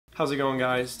How's it going,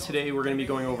 guys? Today we're going to be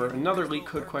going over another leak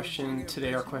code question.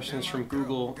 Today our question is from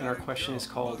Google, and our question is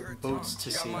called boats to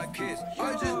sea.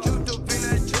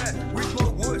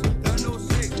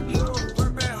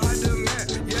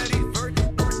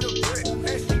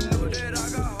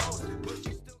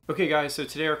 Okay guys, so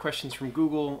today our question is from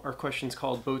Google. Our question is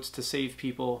called boats to save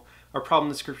people. Our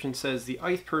problem description says the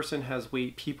ith person has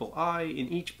weight people I,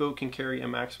 and each boat can carry a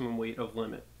maximum weight of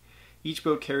limit. Each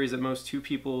boat carries at most 2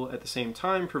 people at the same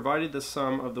time, provided the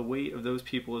sum of the weight of those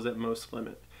people is at most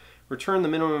limit. Return the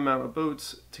minimum amount of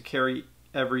boats to carry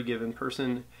every given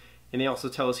person, and they also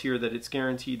tell us here that it's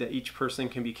guaranteed that each person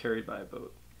can be carried by a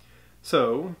boat.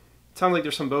 So, it sounds like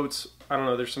there's some boats, I don't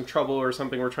know, there's some trouble or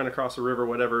something, we're trying to cross a river,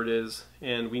 whatever it is,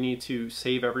 and we need to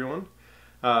save everyone.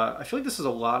 I feel like this is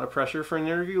a lot of pressure for an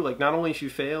interview. Like, not only if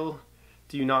you fail,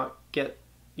 do you not get,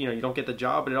 you don't get the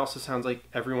job, but it also sounds like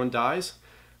everyone dies.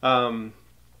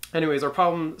 Anyways, our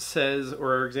problem says,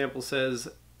 or our example says,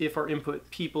 if our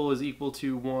input people is equal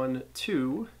to 1,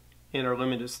 2, and our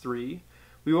limit is 3,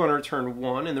 we want to return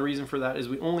 1, and the reason for that is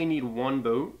we only need 1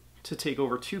 boat to take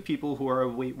over 2 people who are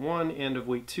of weight 1 and of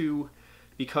weight 2,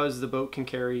 because the boat can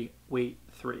carry weight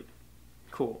 3.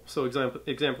 Cool. So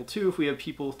example 2, if we have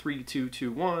people 3, 2,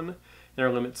 2, 1, and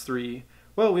our limit's 3,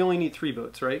 well, we only need 3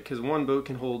 boats, right? Because 1 boat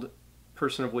can hold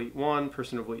person of weight 1,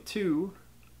 person of weight 2,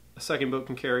 a second boat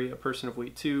can carry a person of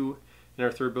weight 2, and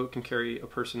our third boat can carry a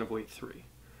person of weight 3.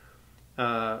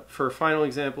 For a final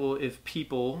example, if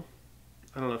people,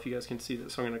 I don't know if you guys can see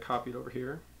this, so I'm going to copy it over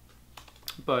here,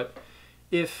 but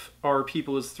if our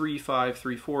people is 3, 5,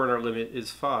 3, 4, and our limit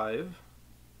is 5,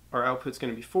 our output's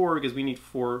going to be 4 because we need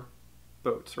 4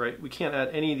 boats, right? We can't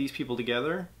add any of these people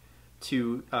together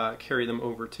to carry them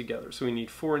over together. So we need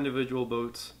 4 individual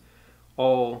boats,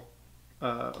 all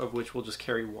of which will just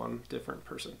carry 1 different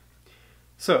person.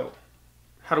 So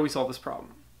how do we solve this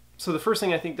problem? So the first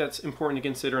thing I think that's important to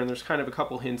consider, and there's kind of a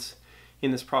couple hints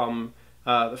in this problem,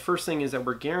 the first thing is that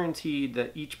we're guaranteed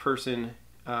that each person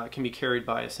can be carried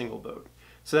by a single boat.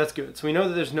 So that's good. So we know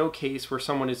that there's no case where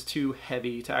someone is too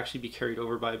heavy to actually be carried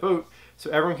over by a boat, so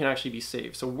everyone can actually be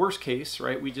saved. So worst case,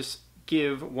 right, we just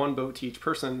give 1 boat to each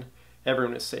person,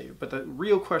 everyone is saved. But the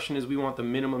real question is we want the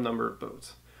minimum number of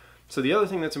boats. So the other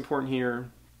thing that's important here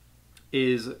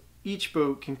is each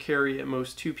boat can carry at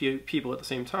most 2 people at the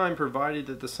same time, provided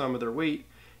that the sum of their weight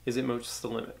is at most the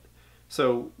limit.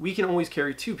 So we can always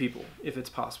carry 2 people if it's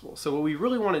possible. So what we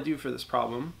really want to do for this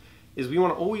problem is we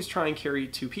want to always try and carry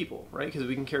 2 people, right? Because if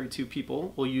we can carry 2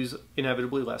 people, we'll use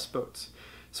inevitably less boats.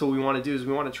 So what we want to do is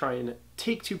we want to try and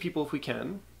take 2 people if we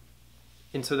can.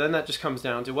 And so then that just comes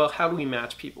down to, well, how do we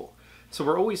match people? So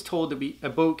we're always told that a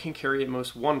boat can carry at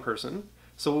most 1 person.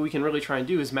 So what we can really try and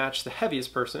do is match the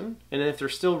heaviest person, and then if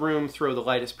there's still room, throw the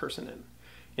lightest person in.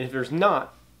 And if there's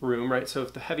not room, right, so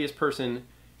if the heaviest person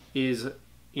is,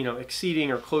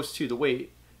 exceeding or close to the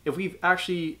weight, if we've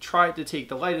actually tried to take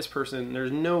the lightest person,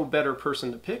 there's no better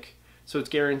person to pick, so it's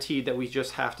guaranteed that we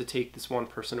just have to take this 1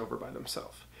 person over by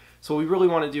themselves. So what we really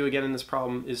want to do again in this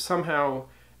problem is somehow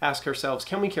ask ourselves,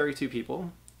 can we carry 2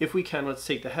 people? If we can, let's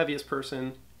take the heaviest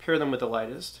person, pair them with the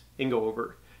lightest, and go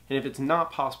over. And if it's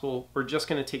not possible, we're just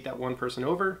going to take that 1 person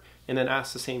over and then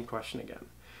ask the same question again.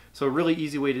 So a really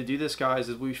easy way to do this, guys,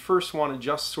 is we first want to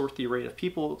just sort the array of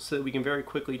people so that we can very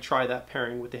quickly try that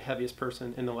pairing with the heaviest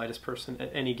person and the lightest person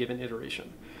at any given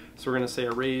iteration. So we're going to say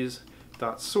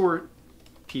arrays.sort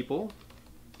people.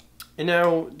 And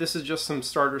now this is just some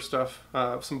starter stuff,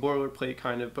 some boilerplate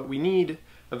kind of, but we need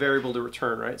a variable to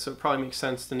return, right? So it probably makes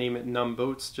sense to name it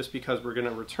numBoats just because we're going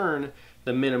to return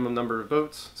the minimum number of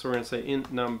boats. So we're going to say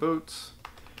int numBoats.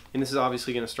 And this is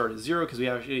obviously going to start at 0 because we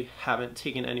actually haven't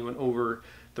taken anyone over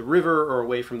the river or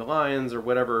away from the lions or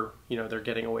whatever they're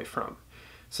getting away from.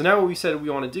 So now what we said we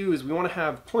want to do is we want to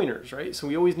have pointers, right? So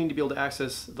we always need to be able to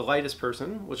access the lightest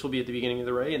person, which will be at the beginning of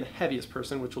the array, and the heaviest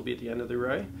person, which will be at the end of the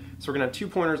array. So we're going to have 2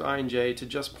 pointers, I and j, to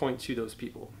just point to those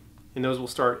people. And those will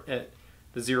start at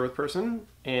the 0th person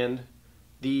and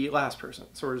the last person.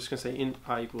 So we're just going to say int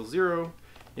I equals 0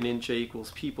 and int j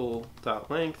equals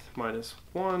people.length minus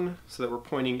 1, so that we're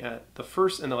pointing at the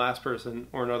first and the last person,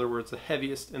 or in other words, the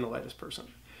heaviest and the lightest person.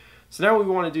 So now what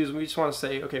we want to do is we just want to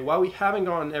say, okay, while we haven't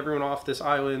gotten everyone off this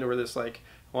island or this like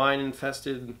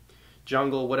lion-infested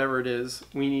jungle, whatever it is,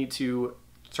 we need to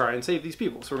try and save these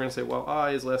people. So we're going to say, well,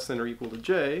 I is less than or equal to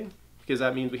j, because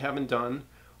that means we haven't done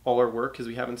all our work because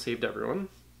we haven't saved everyone.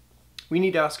 We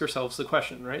need to ask ourselves the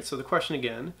question, right? So the question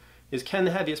again is, can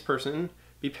the heaviest person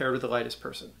be paired with the lightest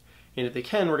person? And if they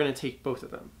can, we're going to take both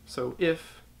of them. So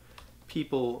if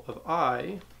people of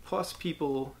I plus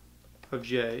people of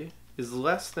j is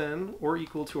less than or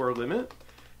equal to our limit,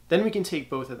 then we can take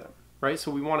both of them. right?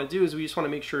 So what we want to do is we just want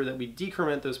to make sure that we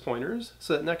decrement those pointers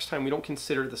so that next time we don't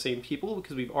consider the same people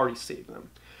because we've already saved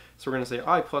them. So we're going to say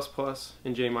I plus plus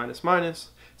and j minus minus,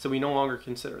 so we no longer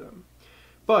consider them.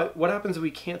 But what happens if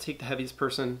we can't take the heaviest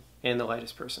person and the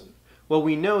lightest person? Well,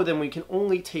 we know then we can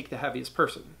only take the heaviest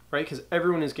person, right? Because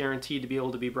everyone is guaranteed to be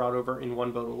able to be brought over in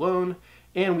one vote alone,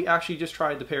 and we actually just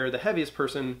tried to pair the heaviest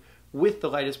person with the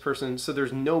lightest person, so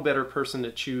there's no better person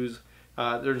to choose.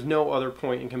 There's no other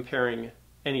point in comparing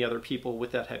any other people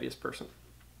with that heaviest person.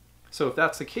 So if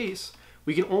that's the case,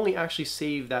 we can only actually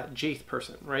save that jth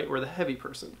person, right? Or the heavy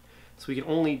person. So we can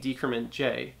only decrement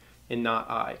j and not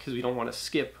I, because we don't want to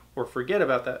skip or forget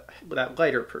about that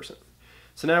lighter person.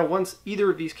 So now once either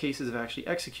of these cases have actually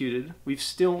executed, we've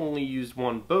still only used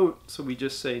one boat, so we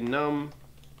just say num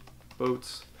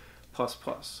boats plus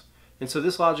plus. And so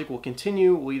this logic will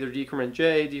continue. We'll either decrement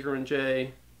j,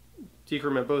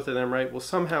 decrement both of them, right? We'll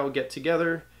somehow get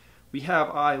together. We have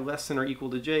I less than or equal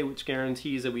to j, which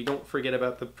guarantees that we don't forget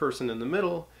about the person in the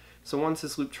middle. So once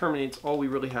this loop terminates, all we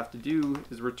really have to do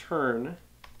is return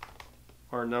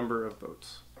our number of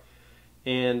boats.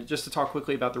 And just to talk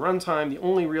quickly about the runtime, the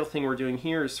only real thing we're doing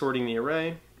here is sorting the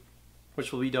array,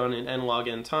 which will be done in n log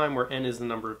n time, where n is the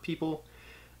number of people.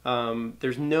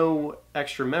 There's no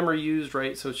extra memory used,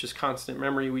 right? So it's just constant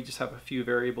memory. We just have a few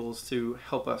variables to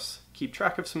help us keep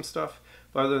track of some stuff.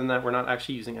 But other than that, we're not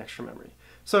actually using extra memory.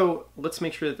 So let's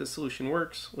make sure that this solution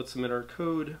works. Let's submit our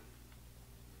code.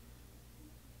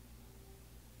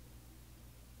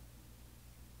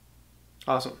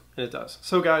 Awesome, and it does.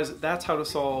 So guys, that's how to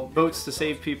solve boats to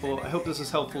save people. I hope this is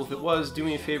helpful. If it was, do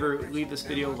me a favor, leave this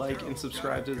video a like and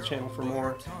subscribe to the channel for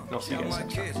more, and I'll see you guys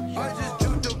next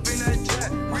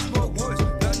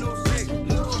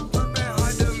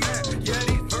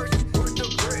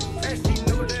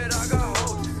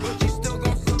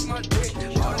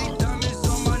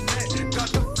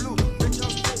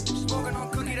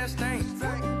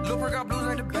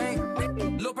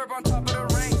time.